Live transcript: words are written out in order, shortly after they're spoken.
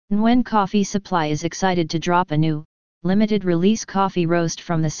Nguyen Coffee Supply is excited to drop a new, limited-release coffee roast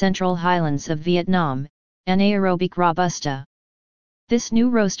from the Central Highlands of Vietnam, Anaerobic Robusta. This new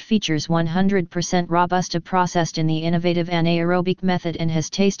roast features 100% Robusta processed in the innovative anaerobic method and has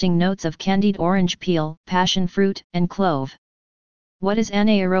tasting notes of candied orange peel, passion fruit, and clove. What is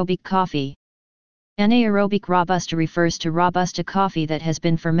anaerobic coffee? Anaerobic Robusta refers to Robusta coffee that has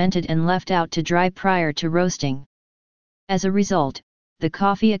been fermented and left out to dry prior to roasting. As a result, the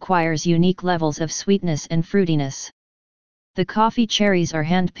coffee acquires unique levels of sweetness and fruitiness. The coffee cherries are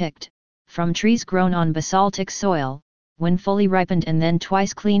hand-picked, from trees grown on basaltic soil, when fully ripened and then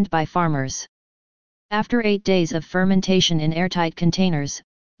twice cleaned by farmers. After 8 days of fermentation in airtight containers,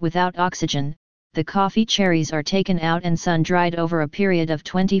 without oxygen, the coffee cherries are taken out and sun-dried over a period of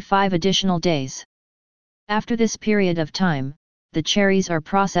 25 additional days. After this period of time, the cherries are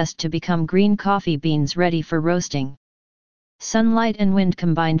processed to become green coffee beans ready for roasting. Sunlight and wind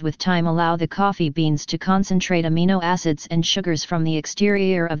combined with time allow the coffee beans to concentrate amino acids and sugars from the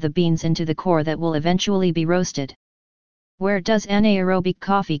exterior of the beans into the core that will eventually be roasted. Where does anaerobic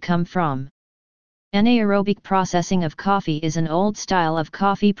coffee come from? Anaerobic processing of coffee is an old style of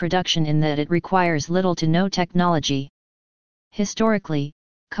coffee production in that it requires little to no technology. Historically,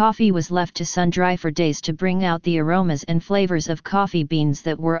 coffee was left to sun-dry for days to bring out the aromas and flavors of coffee beans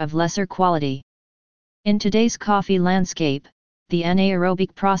that were of lesser quality. In today's coffee landscape, the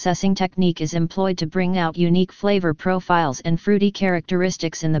anaerobic processing technique is employed to bring out unique flavor profiles and fruity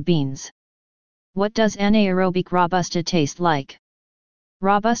characteristics in the beans. What does anaerobic Robusta taste like?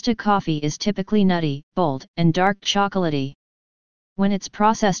 Robusta coffee is typically nutty, bold, and dark chocolatey. When it's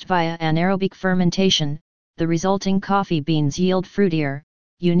processed via anaerobic fermentation, the resulting coffee beans yield fruitier,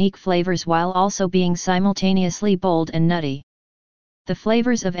 unique flavors while also being simultaneously bold and nutty. The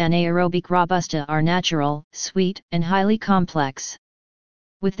flavors of anaerobic Robusta are natural, sweet, and highly complex.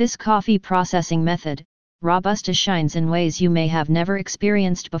 With this coffee processing method, Robusta shines in ways you may have never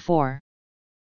experienced before.